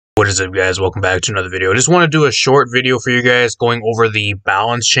What is up, guys? Welcome back to another video. I just want to do a short video for you guys going over the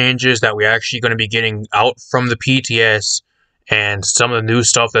balance changes that we're actually going to be getting out from the PTS and some of the new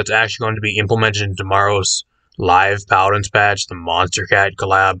stuff that's actually going to be implemented in tomorrow's live Paladins patch, the Monstercat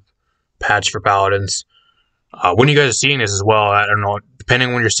collab patch for Paladins. When you guys are seeing this as well, I don't know, depending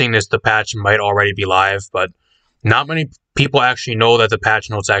on when you're seeing this, the patch might already be live, but not many people actually know that the patch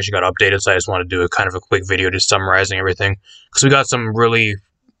notes actually got updated, so I just want to do a kind of a quick video just summarizing everything, because we got some really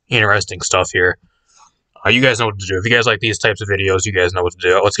interesting stuff here. You guys know what to do. If you guys like these types of videos, you guys know what to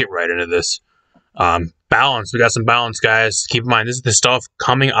do. Let's get right into this. Balance. We got some balance, guys. Keep in mind, this is the stuff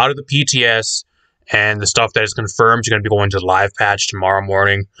coming out of the PTS, and the stuff that is confirmed is going to be going to the live patch tomorrow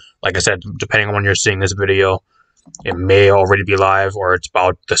morning. Like I said, depending on when you're seeing this video, it may already be live, or it's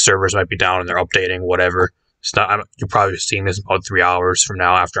about the servers might be down and they're updating, whatever. It's not. You're probably seeing this about 3 hours from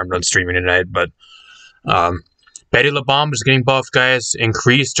now after I'm done streaming tonight, but Betty LaBomb is getting buffed, guys.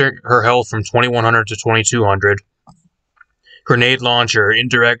 Increased her health from 2100 to 2200. Grenade launcher,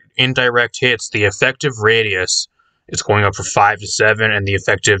 indirect hits. The effective radius is going up from 5 to 7, and the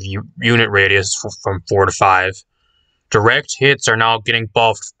effective unit radius from 4 to 5. Direct hits are now getting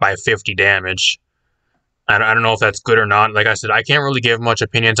buffed by 50 damage. I don't know if that's good or not. Like I said, I can't really give much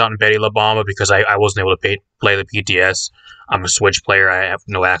opinions on Betty LaBomba because I wasn't able to play the PTS. I'm a Switch player. I have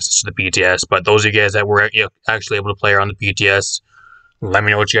no access to the PTS. But those of you guys that were actually able to play her on the PTS, let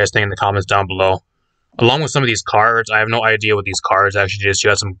me know what you guys think in the comments down below. Along with some of these cards, I have no idea what these cards actually did. She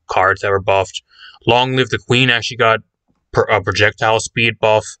got some cards that were buffed. Long Live the Queen actually got a projectile speed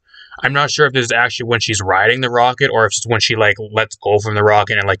buff. I'm not sure if this is actually when she's riding the rocket or if it's when she like lets go from the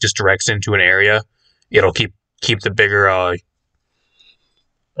rocket and like just directs into an area. It'll keep the bigger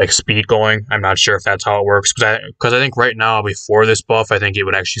like speed going. I'm not sure if that's how it works, because I think right now before this buff, I think it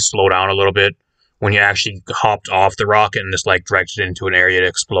would actually slow down a little bit when you actually hopped off the rocket and just like directed it into an area to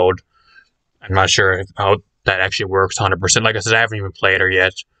explode. I'm not sure how that actually works 100%. Like I said, I haven't even played her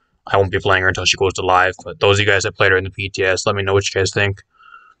yet. I won't be playing her until she goes to live. But those of you guys that played her in the PTS, let me know what you guys think.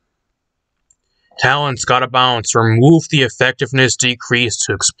 Talents gotta bounce. Remove the effectiveness decrease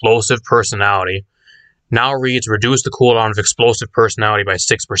to explosive personality. Now reads, reduce the cooldown of explosive personality by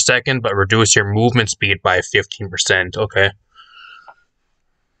 6 per second, but reduce your movement speed by 15%. Okay.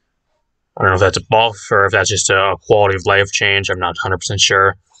 I don't know if that's a buff or if that's just a quality of life change. I'm not 100%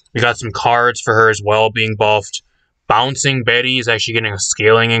 sure. We got some cards for her as well being buffed. Bouncing Betty is actually getting a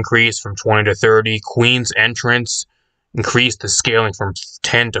scaling increase from 20 to 30. Queen's Entrance increased the scaling from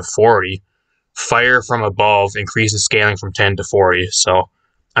 10 to 40. Fire from Above increases scaling from 10 to 40. So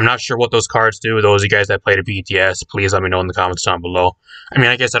I'm not sure what those cards do. Those of you guys that played a PTS, please let me know in the comments down below. I mean,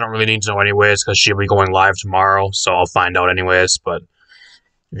 I guess I don't really need to know anyways, because she'll be going live tomorrow, so I'll find out anyways. But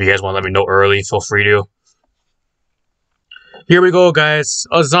if you guys want to let me know early, feel free to. Here we go, guys.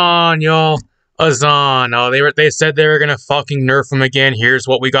 Azan, y'all. Azan. Oh, they said they were going to fucking nerf him again. Here's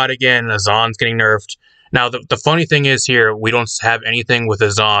what we got again. Azan's getting nerfed. Now, the funny thing is here, we don't have anything with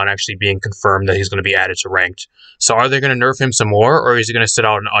Azan actually being confirmed that he's going to be added to ranked. So are they going to nerf him some more, or is he going to sit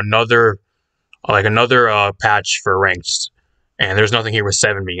out another patch for ranked? And there's nothing here with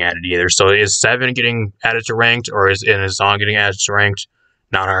 7 being added either. So is 7 getting added to ranked, or is Azan getting added to ranked?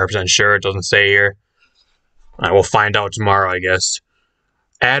 Not 100% sure. It doesn't say here. We'll find out tomorrow, I guess.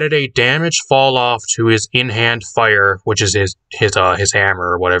 Added a damage fall off to his in-hand fire, which is his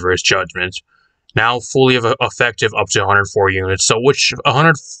hammer or whatever, his judgment. Now fully effective up to 104 units. So which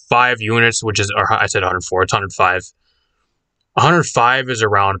 105 units, which is, or I said 104, it's 105. 105 is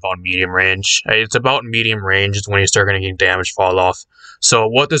around about medium range. It's about medium range is when you start going to get damage fall off. So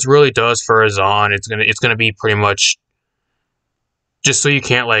what this really does for Azan, it's gonna be pretty much just so you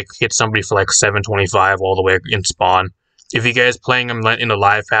can't like hit somebody for like 725 all the way in spawn. If you guys playing him in the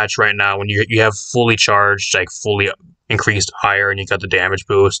live patch right now, when you have fully charged, like fully increased higher, and you got the damage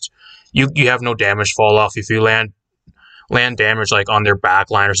boost, you have no damage fall off. If you land damage like on their back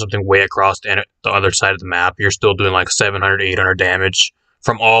line or something way across the other side of the map, you're still doing like 700, 800 damage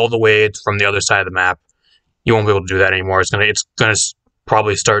from all the way from the other side of the map. You won't be able to do that anymore. It's gonna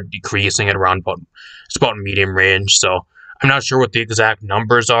probably start decreasing at around about medium range. So I'm not sure what the exact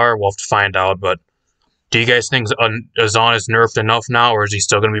numbers are. We'll have to find out. But do you guys think Azan is nerfed enough now, or is he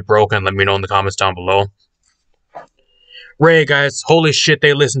still gonna be broken? Let me know in the comments down below. Ray, guys, holy shit,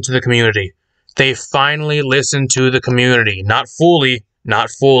 they listened to the community. They finally listened to the community. Not fully.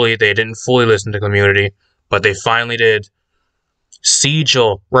 They didn't fully listen to the community, but they finally did.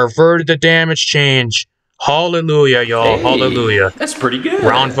 Sigil reverted the damage change. Hallelujah, y'all. Hey, hallelujah. That's pretty good.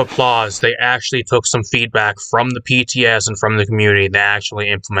 Round of applause. They actually took some feedback from the PTS and from the community. They actually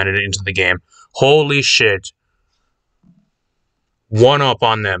implemented it into the game. Holy shit. One up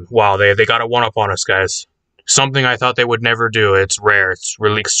on them. Wow, they got a one up on us, guys. Something I thought they would never do. It's rare. It's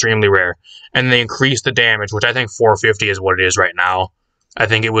really extremely rare. And they increased the damage, which I think 450 is what it is right now. I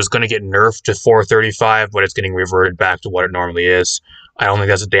think it was going to get nerfed to 435, but it's getting reverted back to what it normally is. I don't think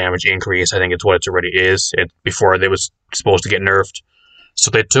that's a damage increase. I think it's what it already is. Before they was supposed to get nerfed. So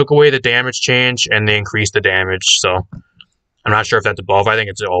they took away the damage change and they increased the damage. So I'm not sure if that's above. I think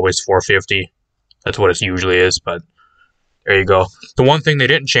it's always 450. That's what it usually is, but there you go. The one thing they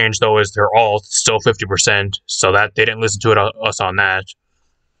didn't change, though, is their ult still 50%, so that they didn't listen to us on that.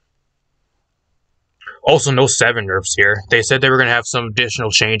 Also, no 7 nerfs here. They said they were going to have some additional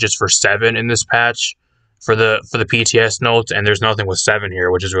changes for 7 in this patch for the PTS notes, and there's nothing with 7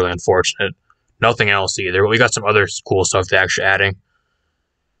 here, which is really unfortunate. Nothing else either. We got some other cool stuff they're actually adding.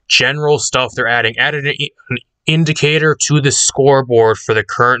 General stuff they're adding. Added an indicator to the scoreboard for the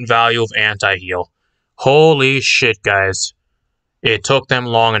current value of anti-heal. Holy shit, guys. It took them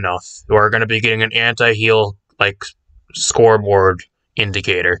long enough. We're going to be getting an anti-heal, like, scoreboard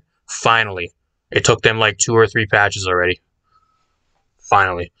indicator. Finally. It took them, like, 2 or 3 patches already.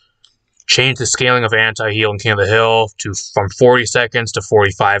 Finally. Change the scaling of anti-heal in King of the Hill from 40 seconds to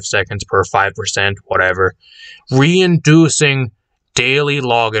 45 seconds per 5%, whatever. Reinducing daily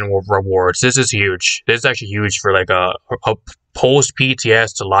login rewards. This is huge. This is actually huge for, like, a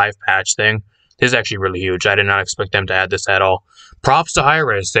post-PTS to live patch thing. This is actually really huge. I did not expect them to add this at all. Props to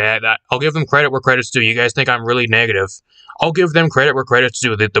Hi-Rez. I'll give them credit where credit's due. You guys think I'm really negative. I'll give them credit where credit's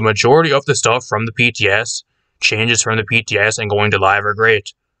due. The majority of the stuff from the PTS, changes from the PTS and going to live are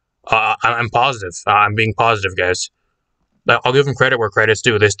great. I'm positive. I'm being positive, guys. I'll give them credit where credit's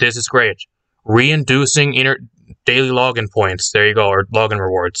due. This is great. Reinducing daily login points. There you go. Or login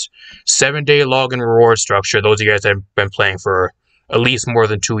rewards. 7-day login reward structure. Those of you guys that have been playing for at least more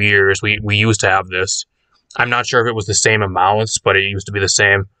than 2 years. We used to have this. I'm not sure if it was the same amounts, but it used to be the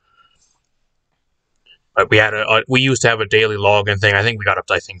same. But we used to have a daily login thing. I think we got up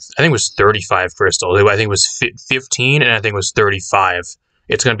to, I think it was 35 crystals. I think it was 15 and I think it was 35.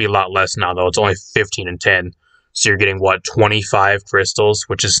 It's going to be a lot less now though. It's only 15 and 10. So you're getting what, 25 crystals,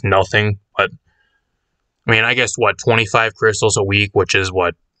 which is nothing. But I mean, I guess what, 25 crystals a week, which is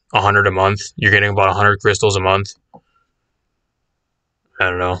what, 100 a month. You're getting about 100 crystals a month. I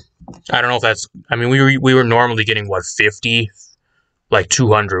don't know. I don't know if that's... I mean, we were normally getting, what, 50? Like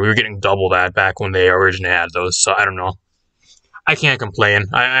 200. We were getting double that back when they originally had those, so I don't know. I can't complain.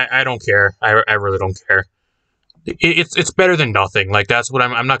 I don't care. I really don't care. It's better than nothing. Like, that's what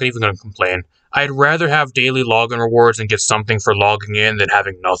I'm not even going to complain. I'd rather have daily login rewards and get something for logging in than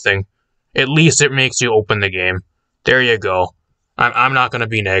having nothing. At least it makes you open the game. There you go. I'm not going to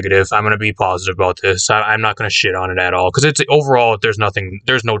be negative. I'm going to be positive about this. I'm not going to shit on it at all. Because it's overall, there's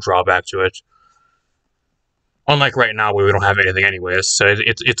no drawback to it. Unlike right now, where we don't have anything anyways. So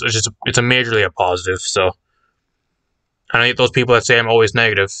it's a majorly a positive. So I don't get those people that say I'm always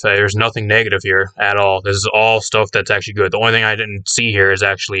negative. There's nothing negative here at all. This is all stuff that's actually good. The only thing I didn't see here is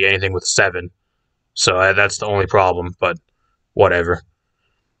actually anything with 7. So that's the only problem. But whatever.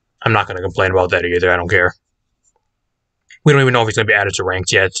 I'm not going to complain about that either. I don't care. We don't even know if he's going to be added to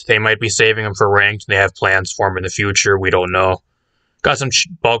ranked yet. They might be saving him for ranked. They have plans for him in the future. We don't know. Got some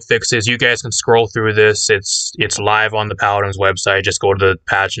bug fixes. You guys can scroll through this. It's live on the Paladins website. Just go to the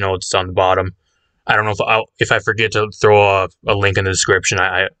patch notes on the bottom. I don't know if I forget to throw a link in the description.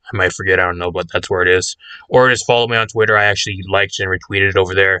 I might forget. I don't know, but that's where it is. Or just follow me on Twitter. I actually liked and retweeted it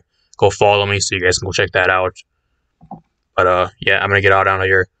over there. Go follow me so you guys can go check that out. But yeah, I'm going to get out of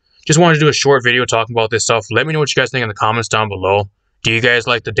here. Just wanted to do a short video talking about this stuff. Let me know what you guys think in the comments down below. Do you guys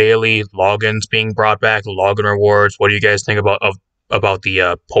like the daily logins being brought back, the login rewards? What do you guys think about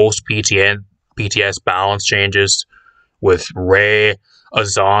the post-PTS balance changes with Ray,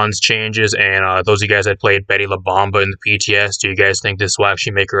 Azan's changes, and those of you guys that played Betty La Bamba in the PTS? Do you guys think this will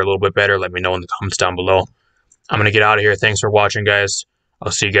actually make her a little bit better? Let me know in the comments down below. I'm going to get out of here. Thanks for watching, guys.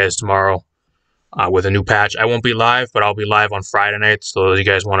 I'll see you guys tomorrow. With a new patch. I won't be live, but I'll be live on Friday night. So if you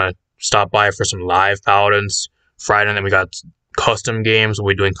guys want to stop by for some live Paladins Friday, and then we got custom games.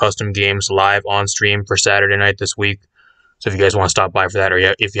 We'll be doing custom games live on stream for Saturday night this week. So if you guys want to stop by for that, or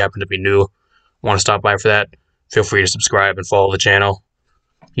if you happen to be new, want to stop by for that, feel free to subscribe and follow the channel.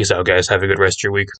 Peace out, guys. Have a good rest of your week.